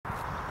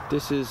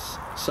This is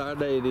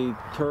Saturday the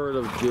 3rd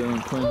of June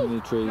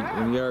 2023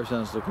 in Yard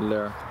Centre,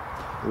 Kildare.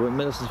 We're at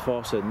Millicent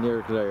Fawcett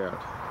near Kildare Yard.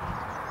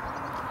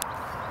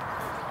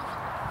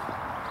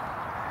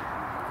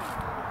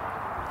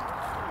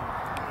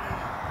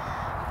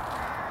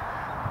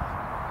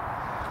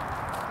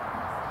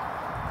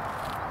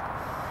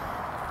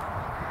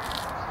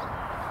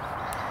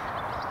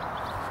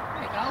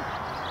 There you go.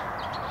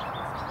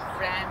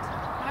 Friend,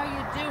 how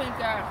you doing,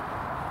 girl?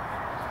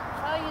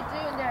 How you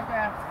doing there,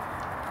 girl?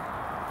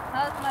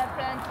 How's my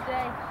friend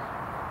today?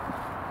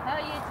 How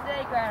are you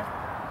today, girl?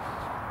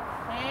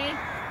 Hey?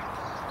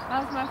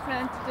 How's my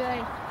friend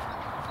today?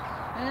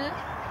 Huh?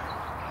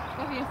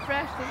 Looking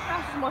fresh. The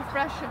grass is more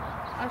fresher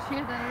out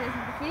here than it is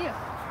in the field.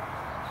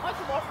 Much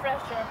more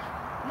fresher.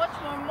 Much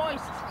more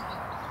moist.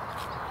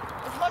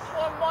 It's much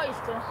more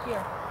moist in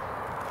here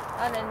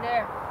and in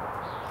there.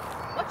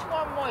 Much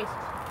more moist.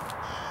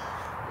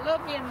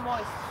 Lovely and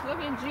moist.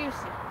 Lovely and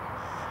juicy.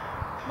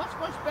 Much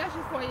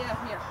better for you out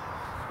here.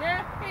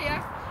 Here you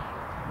are.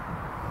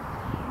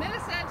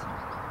 Millicent!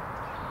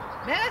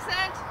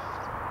 Millicent!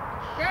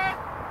 Girl,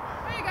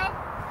 there you go.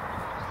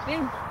 Here,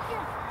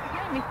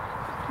 behind me.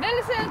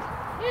 Millicent!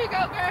 Here you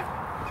go, girl.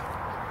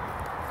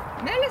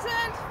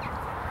 Millicent!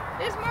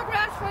 Here's more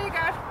grass for you,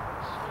 girl.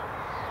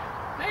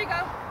 There you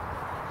go.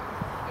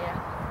 Yeah.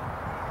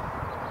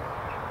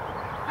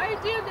 How you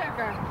doing there,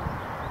 girl?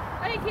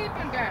 How you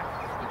keeping, girl?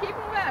 You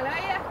keeping well,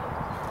 are you?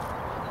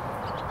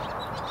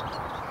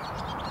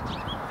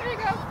 There you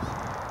go.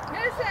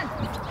 Millicent!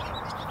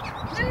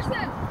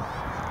 Millicent!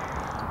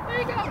 There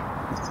you go.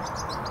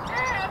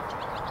 There.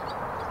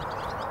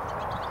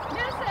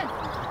 Millicent!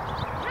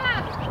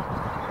 Grab!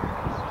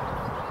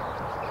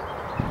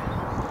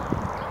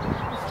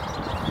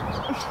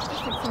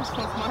 This thing's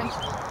so mine.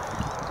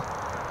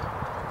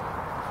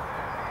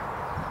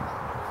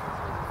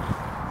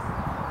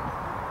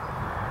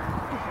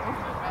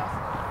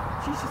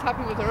 She's just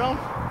happy with her own.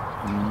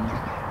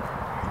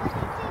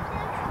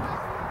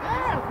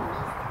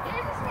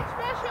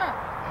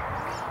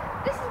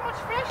 This is much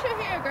fresher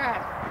here, girl.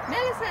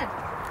 Millicent!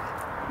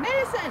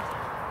 Millicent!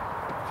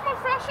 It's more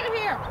fresher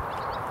here.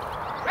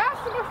 Grass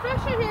is more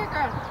fresher here,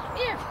 girl.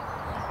 Here.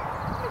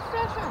 It's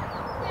fresher.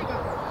 There you go.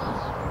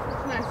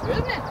 It's nicer,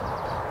 isn't it?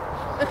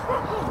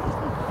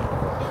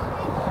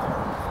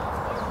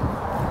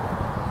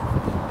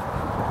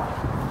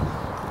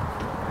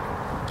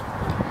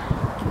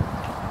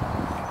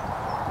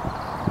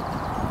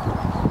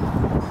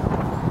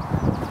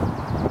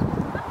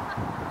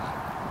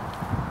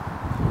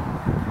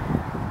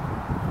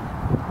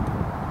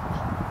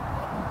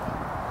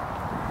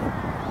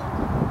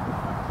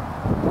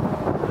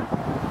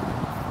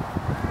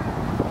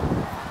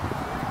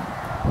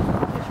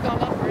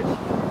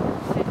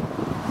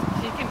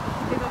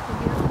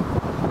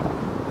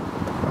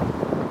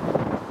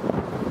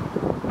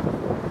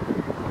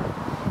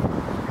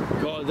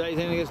 Call it day,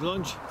 then it's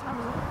lunch.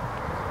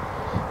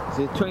 Is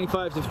it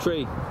 25 to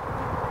 3? It's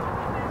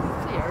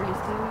the early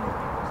still.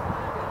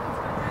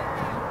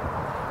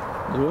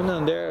 There's one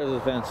down there at the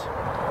fence.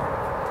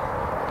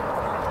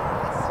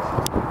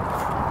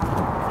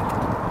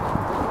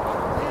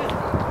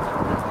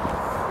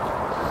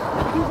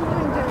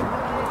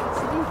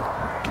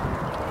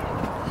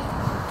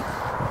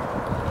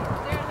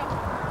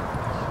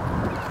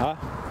 Huh?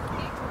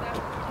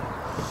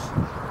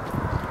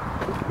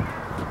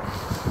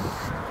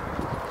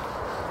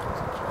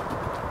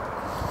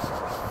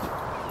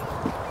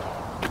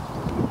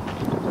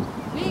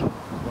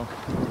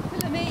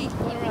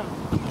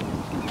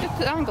 Just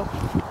the angle.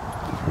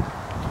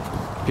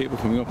 People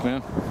coming up now.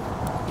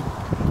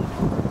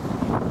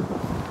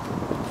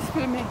 Just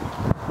film me. I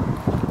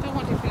don't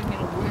want to film me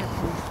in a weird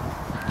thing.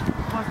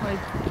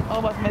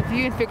 My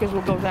viewing figures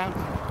will go down.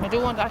 I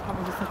don't want that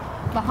happening.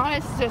 My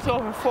highest is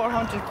over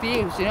 400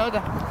 views. You know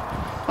that.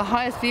 The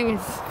highest viewing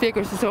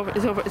figures is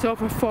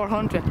over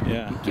 400.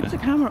 Yeah. Keep the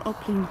camera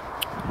up, please.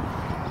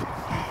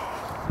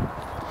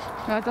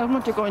 I don't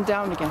want you going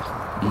down again.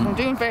 I'm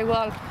doing very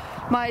well.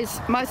 My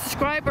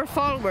subscriber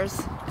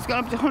followers is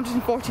going up to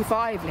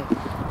 145,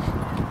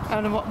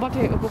 and I want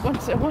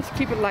to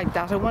keep it like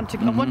that. I want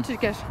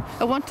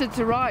it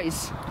to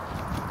rise.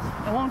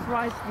 I won't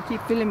rise if you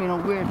keep filming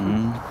on weird.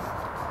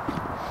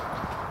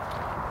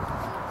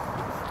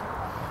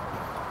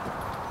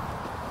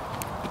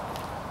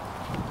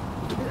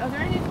 Are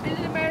there any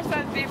millimeters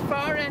at the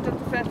far end of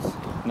the fence?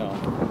 No.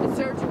 Is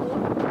 31? No.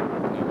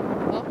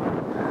 No?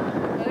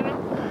 I don't know.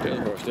 The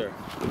other horse there.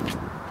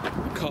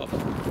 Cobb.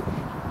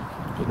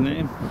 Good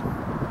name.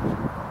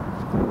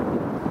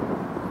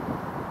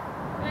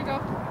 There you go.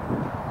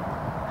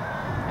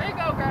 There you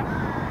go, girl.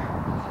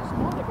 It's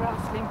more the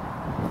grass thing.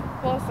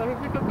 Also, we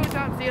could go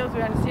down to the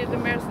other end and see the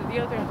mares at the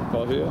other end.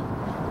 Call here.